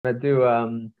I'm gonna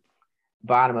do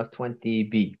bottom of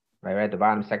 20b, right at the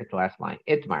bottom, second to last line.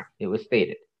 Itmar, it was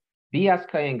stated. Bias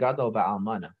kayin gadol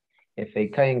ba'almana. If a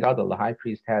kayin gadol, the high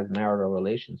priest, has marital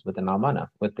relations with an almana,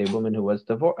 with a woman who was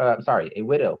divorced, a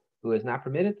widow who is not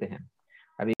permitted to him.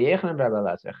 Rabbi Yechanan Rabbi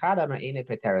Elazar, chadam ene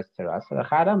peteres terasa,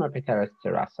 chadam peteres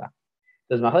terasa.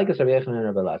 Does Machlekes Rabbi Yechanan and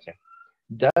Rabbi Elazar?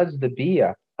 Does the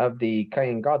bia of the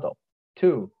kayin gadol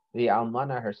to the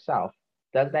almana herself,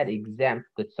 does that exempt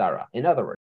the tzara? In other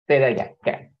words, say that again.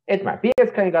 Okay, it's my bia is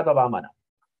kayin gadol almana,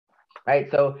 right?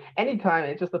 So anytime,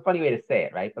 it's just a funny way to say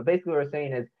it, right? But basically, what we're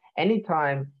saying is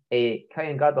anytime a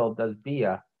kayin gadol does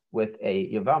bia with a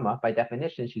yavama, by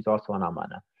definition, she's also an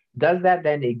almana. Does that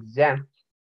then exempt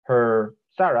her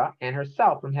tzara and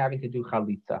herself from having to do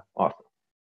chalitza also?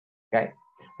 Okay.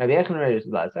 One of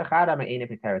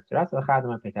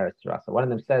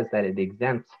them says that it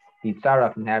exempts the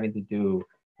tzara from having to do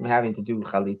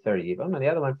chalitza or yibam, and the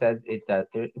other one says it does.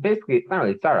 Basically, it's not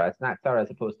really tzara. It's not tzara as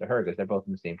opposed to her because they're both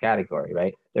in the same category,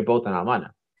 right? They're both an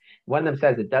almana. One of them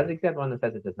says it does exempt. One of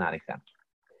them says it does not exempt.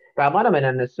 If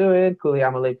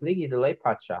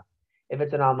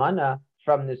it's an almana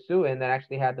from Nisuin that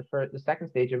actually had the second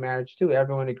stage of marriage too,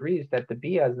 everyone agrees that the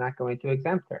bia is not going to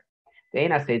exempt her.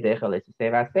 If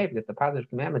the positive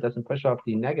commandment doesn't push off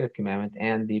the negative commandment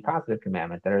and the positive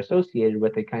commandment that are associated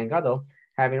with a kain gadol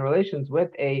having relations with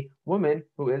a woman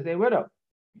who is a widow,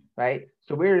 right?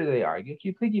 So where do they argue? A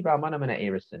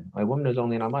woman is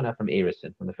only an almana from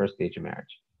erisin, from the first stage of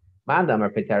marriage. Mandam or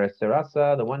Pitaris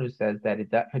Sarasa, the one who says that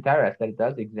it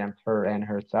does exempt her and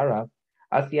her tzara.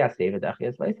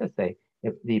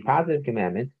 If the positive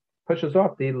commandment pushes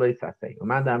off the loisase.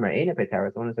 Mandam or Aina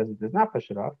Pitaris, the one who says it does not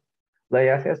push it off.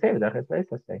 Given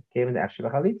the extra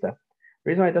chalitza. The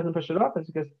reason why it doesn't push it off is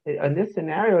because in this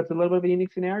scenario, it's a little bit of a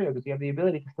unique scenario because you have the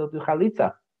ability to still do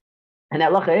chalitza. And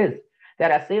that lacha is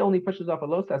that asay only pushes off a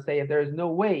los asay if there is no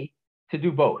way to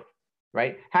do both,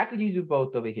 right? How could you do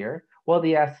both over here? Well,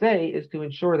 the assay is to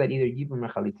ensure that either yibum or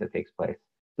chalitza takes place.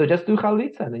 So just do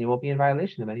chalitza, and then you won't be in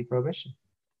violation of any prohibition.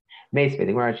 Meisvei, the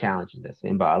Gemara challenges this.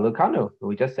 In Ba'alukanu,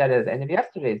 we just said at the end of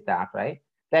yesterday's daf, right?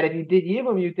 That if you did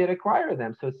yibum, you did acquire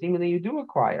them. So seemingly you do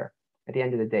acquire at the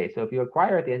end of the day. So if you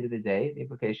acquire at the end of the day, the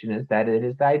implication is that it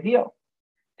is the ideal.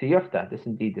 To Yufta, this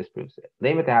indeed disproves it.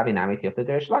 Lema to having Amit Yufta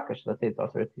Derish Lakish. Let's say it's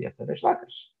also to Yufta Derish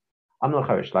Lakish. Amno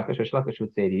Charish Lakish, Rish Lakish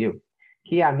would say to you,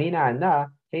 Ki Amina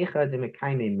Ana Heicha de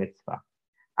Mekaime Mitzvah.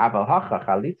 Aval Hacha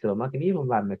Chalitza Makim Yibum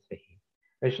La Mitzvahi.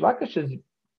 Rish Lakish's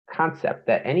concept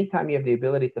that anytime you have the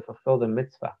ability to fulfill the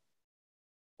mitzvah,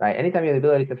 right? Anytime you have the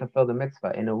ability to fulfill the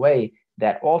mitzvah in a way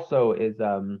that also is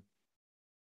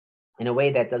in a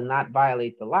way that does not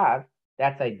violate the law,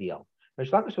 that's ideal.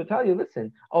 Rish Lakish will tell you,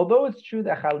 listen, although it's true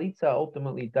that chalitza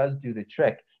ultimately does do the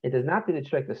trick, it does not do the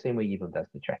trick the same way yibum does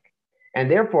the trick.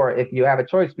 And therefore, if you have a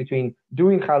choice between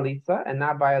doing chalitza and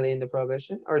not violating the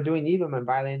prohibition, or doing yibum and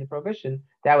violating the prohibition,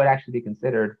 that would actually be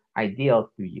considered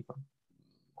ideal through yibum.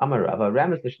 Amar Rava,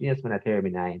 Ramas l'shnias minater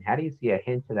b'nayin. How do you see a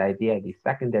hint to the idea of the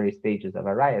secondary stages of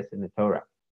arayas in the Torah?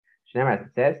 Shneimar,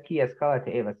 it says, Ki eskala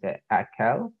te'eva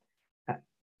akel,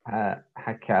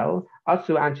 hakel,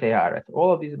 asu anshe haaretz.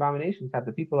 All of these abominations have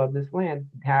the people of this land,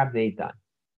 have they done?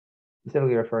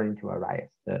 Specifically referring to arayas,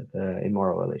 the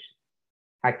immoral relations.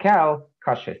 Hakel,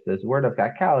 kashis, this word of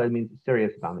hakel, it means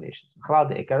serious abominations. Chalal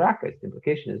de ikarakas, the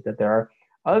implication is that there are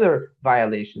other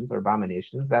violations or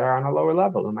abominations that are on a lower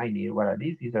level. What are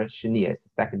these? These are sheniyas,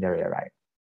 secondary arayas.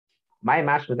 My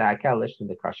mashma the hakel lishn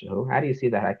the kashahu. How do you see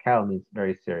that hakel means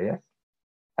very serious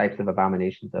types of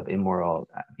abominations of immoral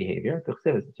behavior?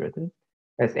 It's written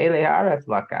as ele haaretz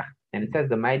lakach, and it says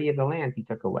the mighty of the land he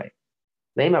took away.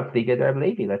 Lema pliga der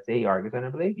Levi. Let's say he argues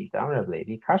on Levi. Damar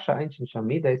Levi kasha einshin shal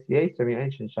midas yeser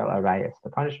einshin shal arayas. The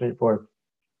punishment for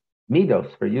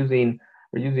midos for using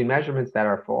measurements that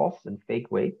are false and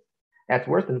fake weights, that's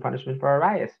worse than punishment for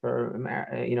arayas, for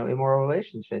immoral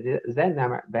relationships.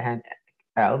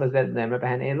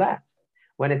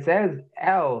 When it says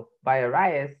el by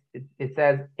arayas, it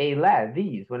says eleh,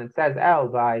 these. When it says el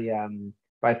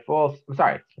by false, I'm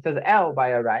sorry, it says el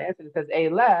by arayas, and it says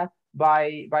eleh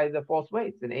by the false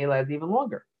weights, and eleh is even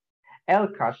longer. El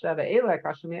kasha, the eleh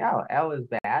kasha mi el. El is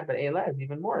bad, but eleh is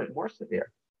even more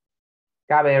severe.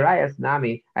 Gabe arayas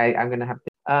nami. I'm going to have to.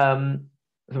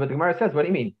 So what the Gemara says, what do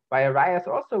you mean? By arayas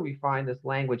also we find this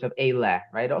language of eleh,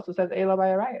 right? It also says eleh by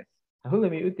arayas.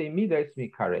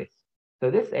 So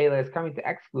this eleh is coming to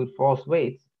exclude false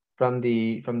weights from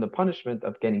the punishment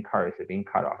of getting kares, of being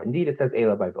cut off. Indeed, it says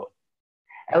eleh by both.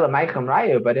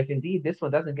 But if indeed this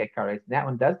one doesn't get kares, and that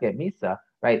one does get misa,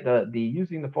 right? The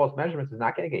using the false measurements is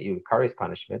not going to get you kares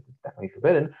punishment. It's definitely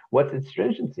forbidden. What's its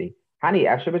stringency? Hani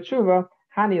efshe b'tshuva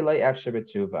Hani loy efshar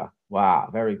b'tshuva. Wow,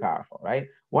 very powerful, right?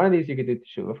 One of these you could do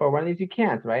teshuva for, one of these you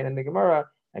can't, right? And the Gemara,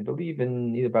 I believe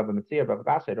in either Baba Metzia or Baba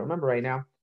Basra, I don't remember right now,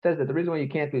 says that the reason why you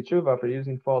can't do teshuva for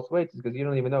using false weights is because you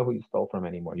don't even know who you stole from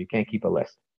anymore. You can't keep a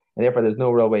list. And therefore, there's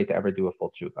no real way to ever do a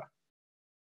full teshuva.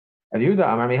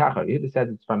 Yehuda says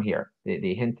it's from here.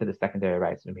 The hint to the secondary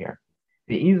rights from here.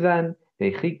 The Izan,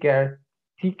 the Chiker,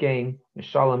 Tikain,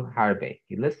 Shalom Harbe.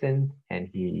 He listened and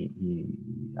he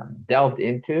delved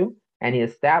into and he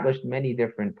established many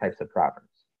different types of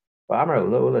proverbs. But Amar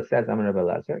Ula says, Amar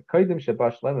Belezer, Koidim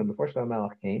Shabash Shlomo, before Shlomo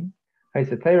Melech came,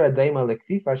 the Torah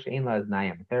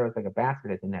was like a basket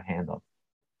that didn't have handles.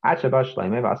 At Shabash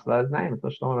Shlomo, Vasla Znaim,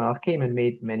 until Shlomo Melech came and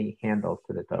made many handles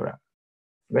to the Torah.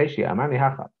 Reishi, Amar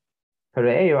Mihacha.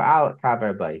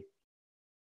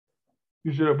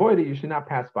 You should avoid it, you should not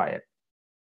pass by it.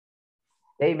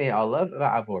 They may love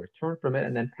avor, turn from it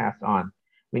and then pass on.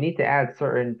 We need to add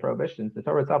certain prohibitions. The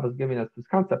Torah itself is giving us this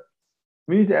concept.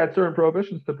 We need to add certain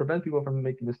prohibitions to prevent people from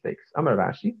making mistakes. Amar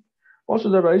Rashi. A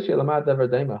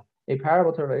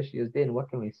parable to Rashi is din. What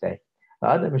can we say?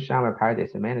 A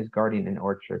man is guarding an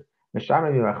orchard. He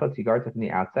guards it from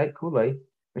the outside.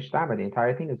 Mishtamar, the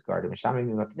entire thing is guarded. If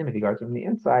he guards it from the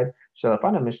inside,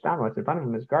 Shalafana Mishtamar, what's in front of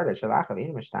him is guarded. Shalachav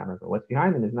Mishtamar, but what's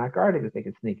behind him is not guarded because they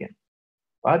can sneak in.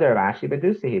 Other Rashi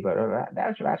Bedusa, but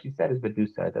that Rashi said is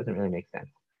Bedusa. It doesn't really make sense.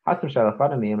 Hasam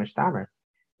Shalafana Mishtamar.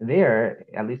 There,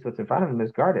 at least what's in front of him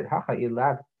is guarded. Hacha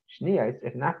Ilav Shniyas,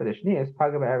 if not for the Shniyas,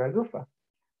 Pagaba Eragufa.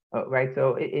 Right,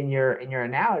 so in your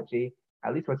analogy,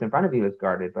 at least what's in front of you is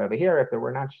guarded. But over here, if there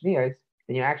were not Shniyas,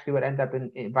 then you actually would end up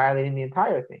in violating the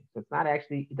entire thing. So it's not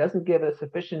actually, it doesn't give a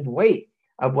sufficient weight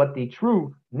of what the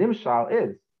true nimshal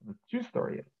is, the true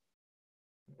story is.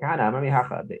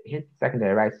 The hint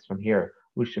secondary rights from here.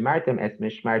 Ushimartim es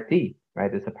mishmarti, right?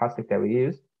 There's a pasuk that we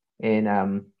use in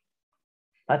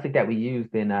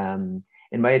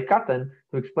Mayit Katan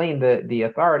to explain the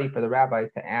authority for the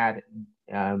rabbis to add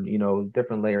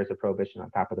different layers of prohibition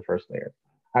on top of the first layer.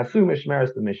 Hasu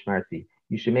mishmeres the mishmarti.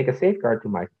 You should make a safeguard to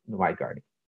my guarding.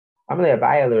 Then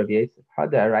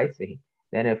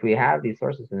if we have these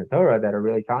sources in the Torah that are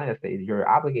really telling us that you're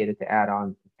obligated to add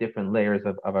on different layers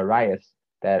of arayas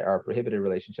that are prohibited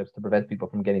relationships to prevent people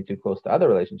from getting too close to other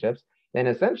relationships, then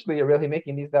essentially you're really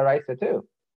making these daraisa too.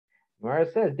 Gemara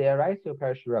says daraisa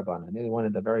parshu rabbanan. This is one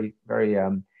of the very, very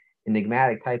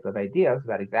enigmatic type of ideas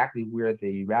about exactly where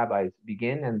the rabbis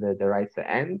begin and the daraisa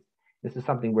ends. This is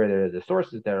something where the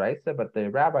source is deraisa, but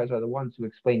the rabbis are the ones who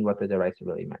explain what the deraisa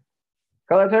really meant.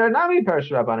 What do you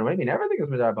mean? Everything is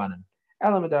midrabanan.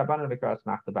 I'm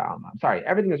sorry,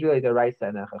 everything is really deraisa,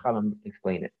 and the Chachamim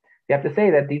explain it. You have to say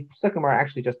that these psukim are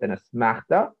actually just an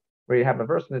asmachta, where you have a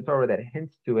verse in the Torah that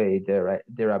hints to a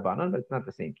derabanan, but it's not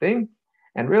the same thing.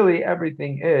 And really,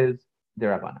 everything is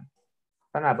derabanan.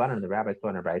 The rabbis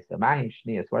told in Raisa, Mahim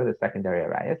Shnias, what are the secondary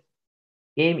arayas?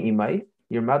 Im imay,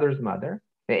 your mother's mother.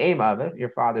 Ve'em avav, your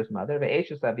father's mother.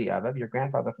 Ve'eshes avi avav, your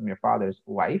grandfather from your father's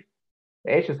wife.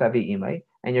 Ve'eshes avi imay,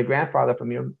 and your grandfather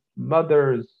from your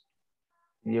mother's,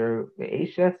 your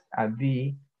ve'eshes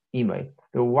avi imay,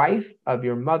 the wife of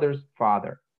your mother's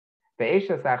father.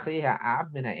 Ve'eshes achi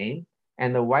ha'av min ha'em,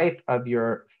 and the wife of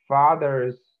your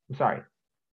father's, the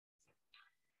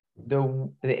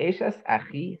eshes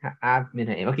achi ha'av min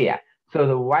ha'em. Okay, yeah. So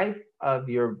the wife of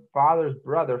your father's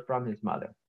brother from his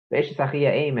mother.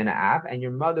 And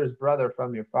your mother's brother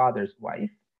from your father's wife,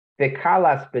 the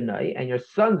kalas benai, and your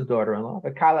son's daughter-in-law,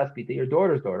 the kalas bita, your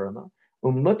daughter's daughter-in-law,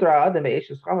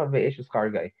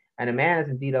 and a man is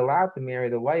indeed allowed to marry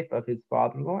the wife of his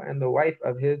father-in-law and the wife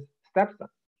of his stepson.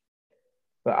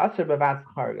 But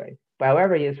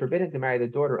however, he is forbidden to marry the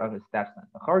daughter of his stepson.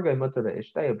 A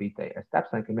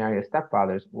stepson can marry a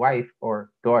stepfather's wife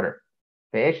or daughter.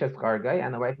 And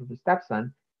the wife of the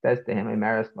stepson says to him,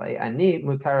 Ani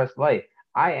mutaras lay,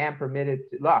 I am permitted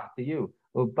to you.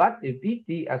 But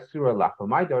asura lach, but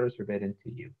my daughter is forbidden to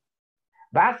you.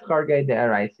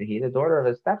 The daughter of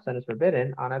his stepson is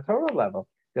forbidden on a Torah level.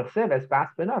 What do you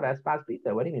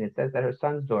mean? It says that her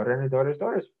son's daughter and her daughter's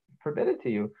daughter is forbidden to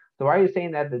you. So why are you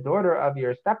saying that the daughter of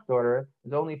your stepdaughter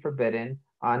is only forbidden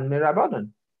on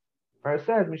mirabanan? Or it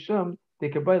says, Mishum, to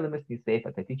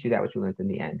teach you that which you learned in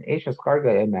the end.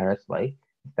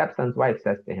 The stepson's wife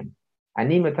says to him,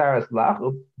 Ani mataras lach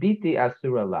ubiti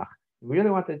asura lach. We really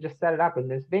want to just set it up in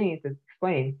this vein to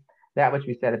explain that which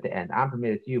we said at the end. I'm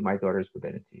permitted to you, my daughter is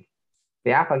forbidden to you.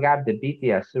 And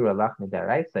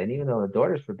even though the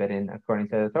daughter is forbidden according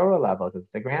to the Torah levels,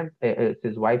 it's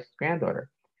his wife's granddaughter.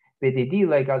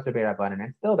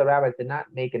 And still the rabbis did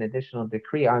not make an additional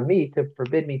decree on me to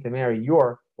forbid me to marry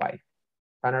your wife.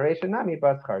 So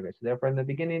therefore, in the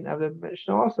beginning of the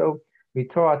Mishnah also, we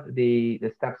taught the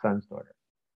stepson's daughter.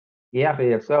 Yeah,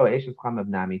 if so, Eshes Chamav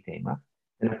Nami Tema.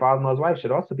 And the father-in-law's wife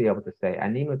should also be able to say,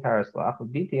 Ani mutaras lach,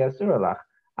 biti asura lach.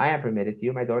 I am permitted to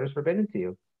you, my daughter is forbidden to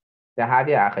you. The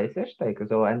Hadia Aches Ishta,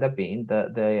 because it will end up being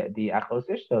the Achos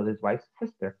Ishta, his wife's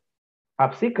sister.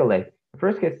 Hapsikale. The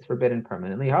first case is forbidden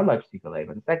permanently, Halach Psikale,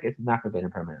 but the second case is not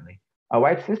forbidden permanently. A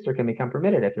wife's sister can become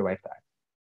permitted if your wife dies.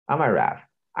 Amar Rav.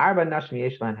 Arba Nashmi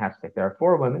Yeshlan Hafsik. There are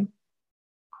 4 women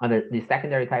under the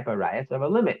secondary type of riots of a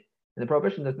limit. And the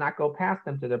prohibition does not go past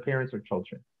them to their parents or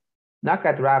children.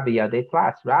 Nakat Rabbi Yadei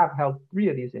Plas. Rav held 3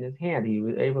 of these in his hand. He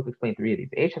was able to explain 3 of these.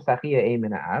 Eshes Achia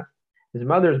Eimin Av, his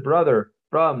mother's brother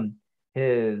from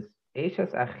his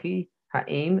Eshes Achi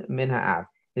Ha'im Min Ha'av,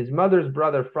 his mother's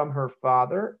brother from her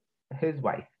father, his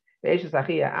wife. Eshes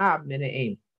Achia Ab Min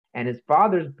Ha'im, and his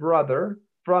father's brother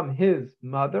from his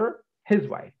mother, his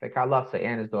wife, the Kalasa,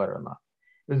 and his daughter-in-law.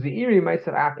 The Zeiri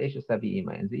Meisav Af Eshes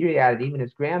Sabi'ima, and Zeiri added even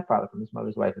his grandfather from his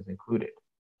mother's wife is included.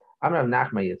 Amrav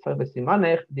Nachma Yitzchak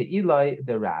v'Simanech the Eloi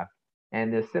the Rav,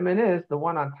 and the simon is the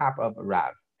one on top of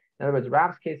Rav. In other words,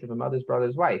 Rav's case of a mother's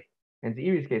brother's wife, and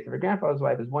Zeiri's case of her grandfather's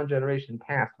wife is 1 generation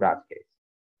past Rav's case.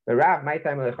 But Rav, why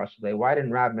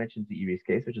didn't Rav mention Zeiri's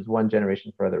case, which is 1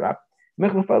 generation further up?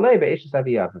 Because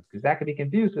that could be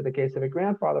confused with the case of a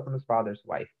grandfather from his father's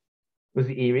wife. Was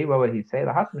Zeiri, what would he say?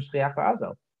 A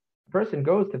person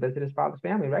goes to visit his father's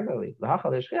family regularly. He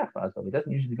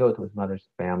doesn't usually go to his mother's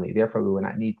family. Therefore, we would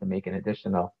not need to make an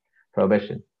additional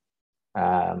prohibition.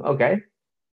 Okay.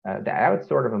 That would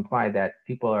sort of imply that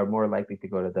people are more likely to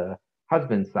go to the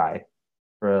husband's side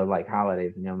for like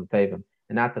holidays and Yom Tovim,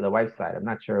 and not to the wife's side. I'm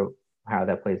not sure how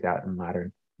that plays out in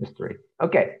modern history.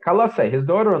 Okay, Kalase, his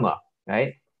daughter-in-law,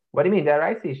 right? What do you mean? That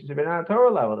I see. She should be on a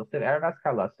Torah level. It says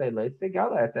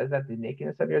that the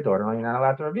nakedness of your daughter-in-law you're not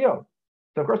allowed to reveal.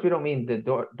 So of course we don't mean the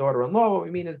daughter-in-law. What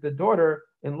we mean is the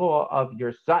daughter-in-law of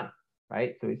your son,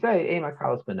 right? So we say Ema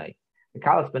Kalas B'nai. The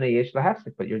Kalas B'nai Yesh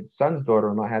Lahefsik, but your son's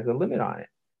daughter-in-law has a limit on it.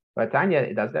 But Tanya,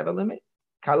 it does have a limit.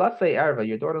 Kalas Erva,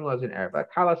 your daughter-in-law is an Erva.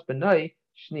 Kalas B'nai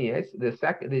Shniyas,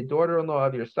 the daughter-in-law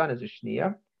of your son is a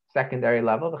Shniya, secondary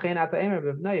level. And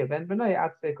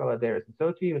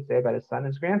so too you would say about his son,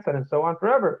 his grandson, and so on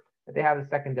forever, that they have a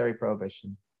secondary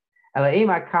prohibition.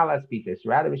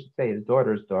 Rather, we should say his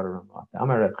daughter's daughter-in-law. I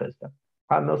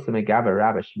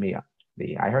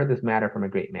heard this matter from a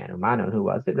great man. Who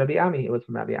was it? Rabbi Ami. It was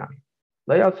from Rabbi Ami.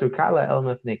 He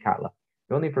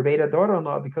only forbade a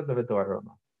daughter-in-law because of a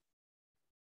daughter-in-law.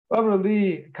 And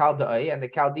the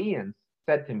Chaldeans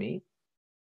said to me,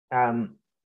 Malfa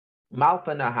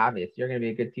Nahavis, you're going to be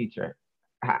a good teacher.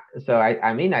 So I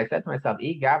said to myself,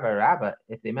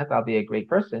 if they meant I'll be a great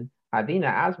person,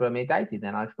 Hadina Asbra Medaiti,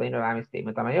 then I'll explain Rami's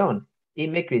statement on my own.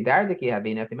 Mikri Dardiki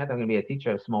Habina, if they meant I'm going to be a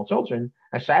teacher of small children,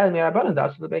 I'll ask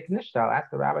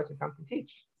the rabbi to come to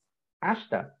teach.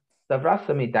 Ashta.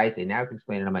 Savrasa Medaiti, now I can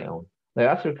explain it on my own. They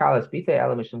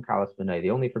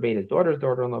only forbade his daughter's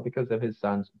daughter-in-law because of his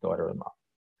son's daughter-in-law.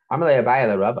 I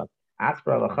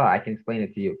can explain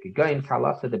it to you.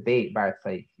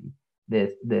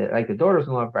 Like the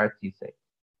daughters-in-law of Bar Tzisei.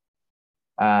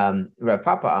 Rav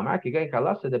Papa Amar Kigain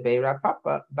Kalasa the Bay Rav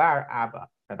Papa Bar Abba.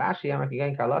 Rav Ashi Amar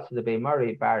Kigain Kalasa the Bay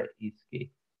Mari Bar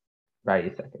Iski. Bar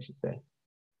Yisak, I should say.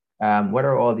 What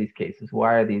are all these cases?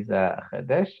 Why are these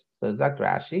Chadesh? So Zak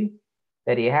Rashi,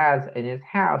 that he has in his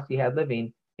house, he had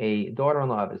living a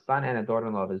daughter-in-law of his son and a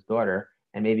daughter-in-law of his daughter,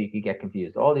 and maybe you could get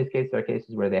confused. All these cases are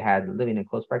cases where they had living in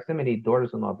close proximity,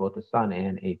 daughters-in-law, both a son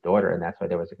and a daughter, and that's why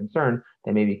there was a concern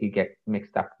that maybe you could get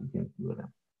mixed up between the two of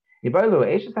them. What's the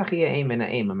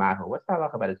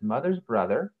halacha about his mother's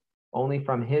brother, only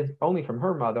from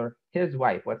her mother, his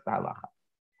wife? What's the halacha?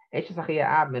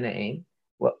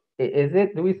 Well, is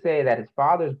it? Do we say that his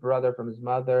father's brother from his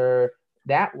mother,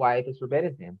 that wife is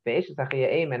forbidden to him?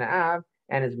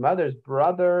 And his mother's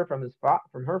brother from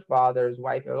her father's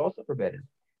wife is also forbidden.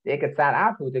 Because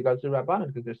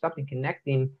there's something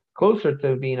connecting closer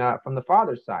to being from the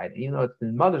father's side, even though it's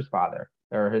his mother's father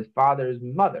or his father's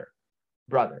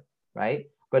brother, right?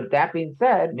 But that being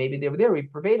said, maybe they were there, we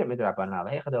forbade him where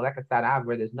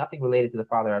there's nothing related to the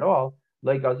father at all.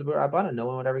 No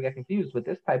one would ever get confused with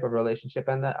this type of relationship,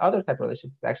 and the other type of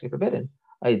relationship is actually forbidden.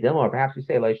 Or perhaps we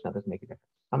say Leishna doesn't make a difference.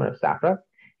 I'm going to Safra.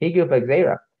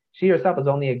 She herself is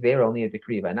only a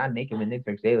decree, but not naked with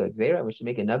Xera. We should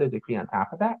make another decree on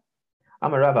top of that.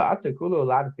 Aren't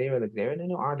they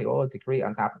all a decree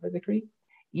on top of a decree?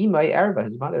 Imai Erba,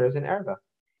 his mother is an Erba.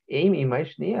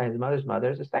 His mother's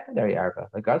mother is a secondary Erba.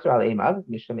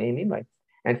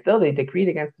 And still they decreed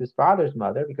against his father's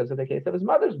mother because of the case of his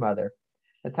mother's mother.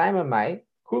 The time of Mai,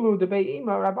 Kulu Debe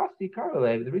Ima Rabasti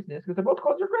Karalev. The reason is because they're both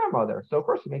called your grandmother. So of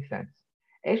course it makes sense.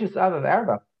 Eishes Av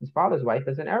Erva, his father's wife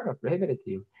is an Erva, prohibited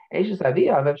to you. Eishes Avi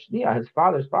Av Shnia, his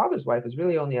father's wife is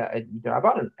really only a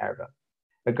Drabanan Erva.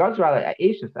 But Gazra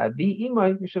Eishes Avi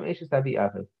Imoy Mishum Eishes Avi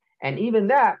Av. And even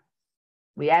that,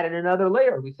 we added another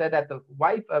layer. We said that the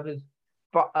wife of the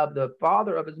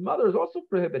father of his mother is also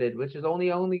prohibited, which is only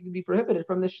can be prohibited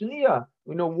from the Shnia.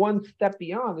 We know one step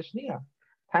beyond the Shnia.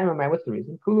 Time of my, what's the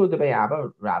reason? Kulu de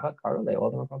Be'aba, Rabba, Karole,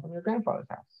 all them from your grandfather's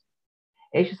house.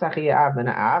 Av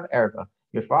Erva,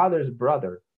 your father's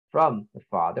brother from the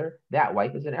father, that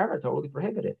wife is an Erva, totally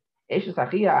prohibited.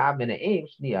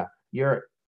 Your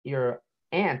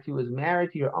aunt who is married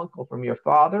to your uncle from your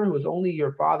father, who is only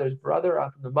your father's brother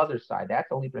from the mother's side, that's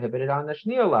only prohibited on the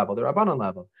Shnia level, the Rabbanan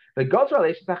level. But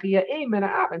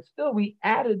and still we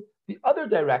added the other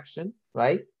direction,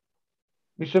 right?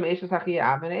 The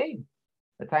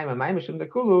time of my Mishum the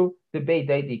Kulu, the Beit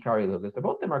Daidi Karilu, because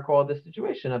both of them are called the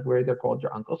situation of where they're called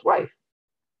your uncle's wife.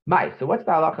 So what's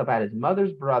the halacha about his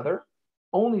mother's brother,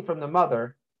 only from the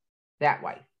mother, that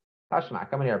wife? Tashma,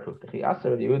 come here, proof.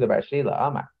 Yehuda bar Shila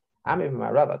Amar. Amir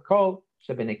Marava Kol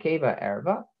Shabinekeva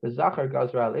Erva, the Zachar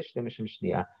Gazra Lishta Mishum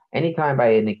Shnia. Anytime by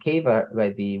a Nekeva, by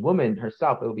the woman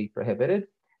herself, it will be prohibited.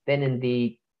 Then in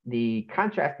the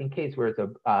contrasting case where it's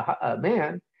a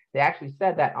man, they actually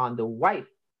said that on the wife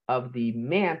of the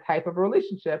man type of a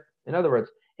relationship. In other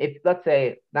words, if let's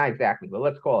say, not exactly, but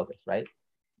let's call it this, right?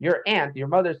 Your aunt, your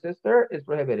mother's sister, is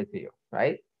prohibited to you,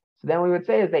 right? So then we would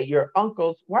say is that your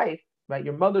uncle's wife, right,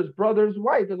 your mother's brother's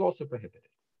wife is also prohibited.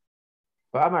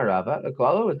 But Amarava, a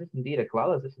klala, is this indeed a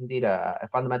klala? Is this indeed a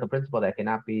fundamental principle that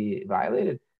cannot be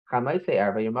violated? Chamay say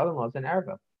erva, your mother-in-law is an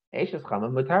erva. Eishes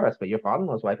chamam mutaras, but your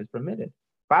father-in-law's wife is permitted.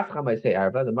 Bas chamay say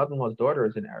erva, the mother-in-law's daughter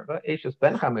is an erva. Eishes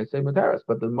ben chamay say mutaras,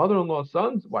 but the mother-in-law's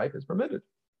son's wife is permitted.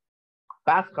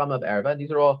 Bas chamav erva,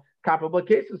 these are all comparable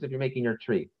cases if you're making your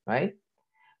tree, right?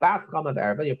 Bas chamav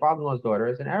erva, your father-in-law's daughter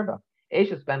is an erva.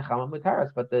 Eishes ben chamam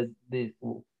mutaras, but the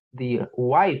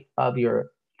wife of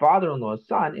your father-in-law's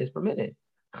son is permitted.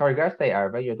 Chargaste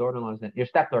erva, your daughter-in-law is your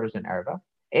stepdaughter's in erva.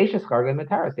 Eishes charga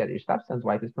mutaras, yet your stepson's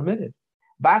wife is permitted.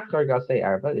 Bas chargaste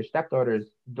erva, your stepdaughter's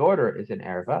daughter is in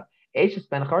erva. Eishes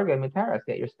ben charga mutaras,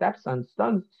 yet your stepson's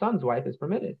son's wife is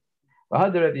permitted. So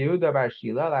what was the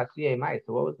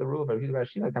rule of Yehuda bar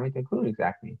Shila coming to include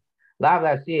exactly?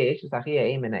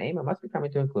 It must be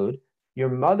coming to include your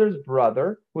mother's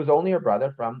brother, who is only her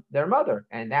brother from their mother,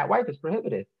 and that wife is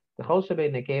prohibited.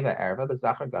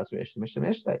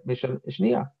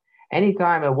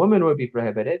 Anytime a woman would be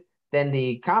prohibited, then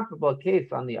the comparable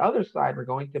case on the other side, we're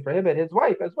going to prohibit his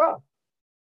wife as well.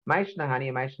 What's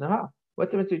the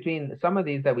difference between some of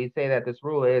these that we say that this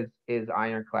rule is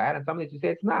ironclad, and some of these we say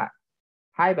it's not?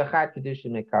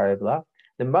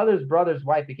 The mother's brother's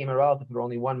wife became a relative through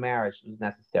only one marriage was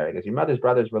necessary, because your mother's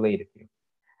brother is related to you.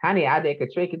 But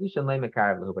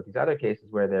these other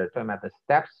cases where they're talking about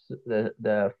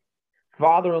the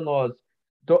father-in-law's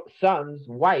son's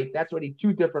wife, that's already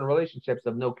two different relationships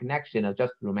of no connection, of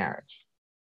just through marriage.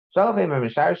 What's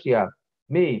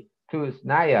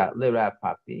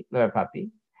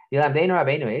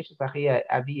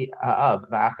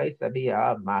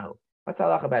the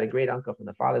halacha about a great uncle from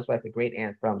the father's wife, a great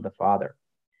aunt from the father?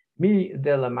 Mi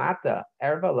de lamata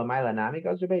erva lamaila nami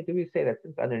goes. Do we say that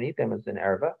since underneath them is an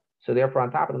erva, so therefore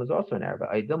on top of them is also an erva?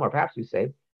 Or perhaps we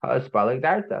say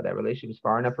that relationship is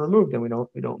far enough removed, and we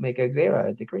don't make a gzera,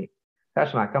 a decree.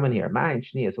 Tashma, come in here. Mine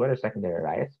shnias. What are secondary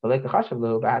rayas? But like the chashav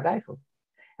lu ba'adaifu,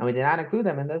 and we did not include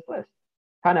them in this list.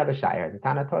 Tana b'shayir. The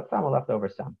Tana taught some, left over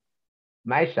some.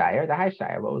 My shayir, the high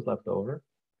shayir. What was left over?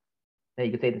 Now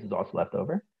you could say this is also left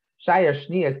over. Shayir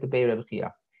shnias to Beit Reb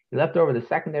Chia. He left over the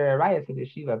secondary rayas of the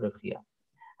yeshiva of Reb Chia.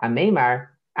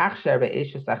 Ameimar achsher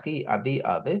be'eshes achi abi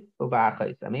aviv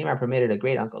uba'achos. Ameimar permitted a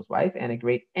great uncle's wife and a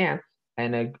great aunt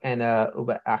and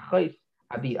uba'achos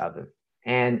abi aviv,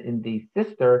 and in the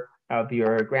sister of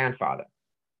your grandfather.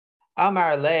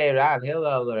 Amar le Rav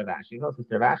Hillel Rav Ashi.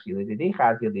 Sister Rav Ashi.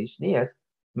 L'didichaz yildi shnias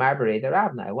mar berei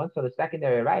Ravna. I once saw the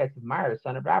secondary rayas of Mar, the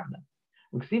son of Ravna.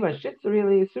 Uksiva shitzuri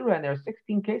li'isura, and there are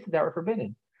 16 cases that were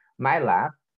forbidden. My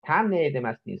lab. Tamne de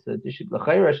Masnisa,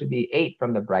 should be 8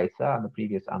 from the Brisa on the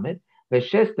previous Amid.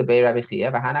 Veshis the Bei Rabbi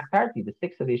Chia, Vahanach Tarti, the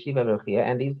 6 of the Yeshiva of Rabbi Chia,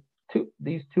 and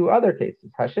these two other cases,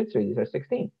 Hashitzri, these are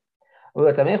 16.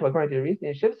 According to the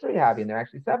reason, Shivsri Habi, and they're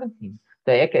actually 17.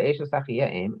 There's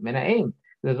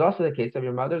also the case of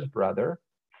your mother's brother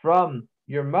from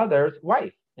your mother's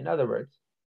wife. In other words,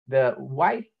 the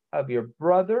wife of your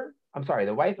mother's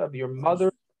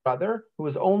brother, who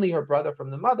is only her brother from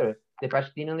the mother. The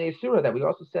Pashtina Le'isura, that we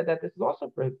also said that this is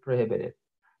also prohibited.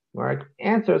 Our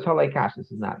answer is Halay Kash.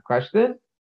 This is not a question.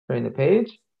 Turn the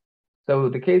page. So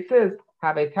the case is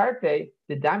have a tarte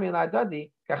the dami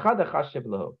ladadi kachada chashiv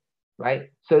lahu.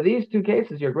 Right? So these two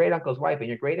cases, your great uncle's wife and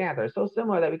your great aunt, are so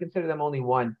similar that we consider them only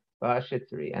one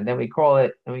shitzuri, and then we call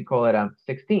it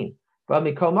 16. But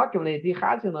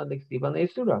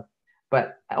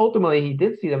ultimately, he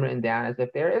did see them written down as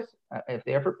if they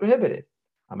are prohibited.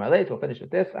 Amalei, we'll finish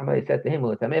with this. Amalei said to him,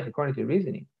 according to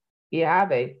reasoning,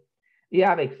 if it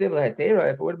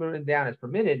would have been written down as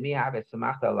permitted,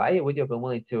 would you have been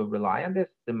willing to rely on this?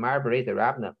 The Marbarei the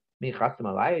Rabna,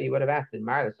 you would have asked, did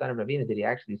Mar, the son of Ravina, did he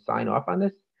actually sign off on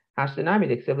this? Hashtanami,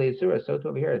 the Ksivli Yisura, so to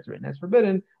over here it's written as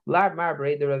forbidden. Lav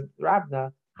Marbarei the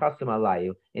Rabna, Chasim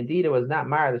Alayu. Indeed, it was not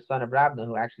Mar, the son of Rabna,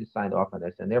 who actually signed off on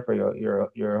this, and therefore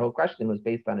your whole question was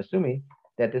based on assuming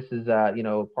that this is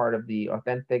part of the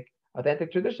authentic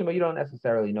tradition, but you don't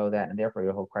necessarily know that, and therefore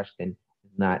your whole question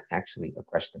is not actually a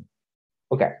question.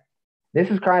 Okay, this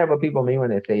is kind of what people mean when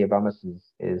they say Yavamas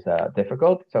is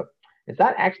difficult. So it's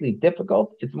not actually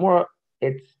difficult. It's more,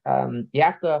 you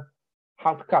have to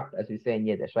hold cup, as we say in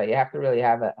Yiddish, right? You have to really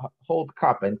have a hold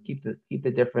cup and keep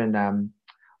the different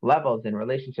levels and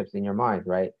relationships in your mind,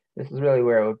 right? This is really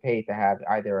where it would pay to have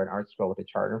either an art scroll with a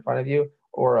chart in front of you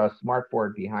or a smart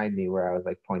board behind me where I was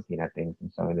like pointing at things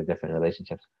and showing the different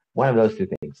relationships. One of those two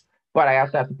things. But I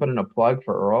also have to put in a plug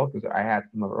for Earl because I had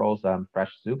some of Earl's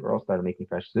fresh soup. Earl started making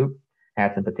fresh soup. I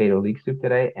had some potato leek soup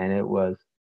today, and it was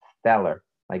stellar,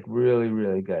 like really,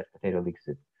 really good potato leek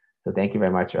soup. So thank you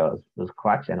very much, Earl. It was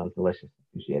clutch and it was delicious.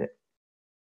 Appreciate it.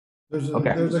 There's a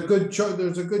good chart.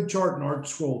 There's a good chart in Art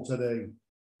Scroll today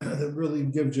that really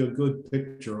gives you a good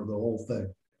picture of the whole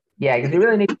thing. Yeah, because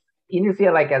you need to see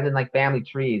it like as in like family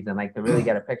trees and like to really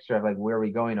get a picture of like where are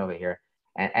we going over here.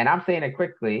 And I'm saying it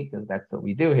quickly because that's what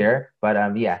we do here.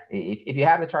 But yeah, if you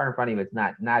have the chart in front of you, it's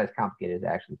not as complicated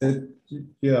as actually.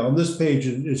 Yeah, on this page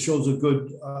it shows a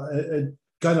good. It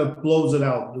kind of blows it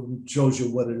out and shows you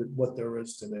what there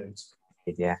is today.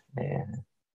 Yeah.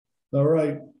 All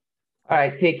right. All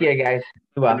right. Take care, guys.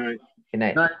 Well. Good night. Good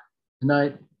night. Good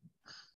night.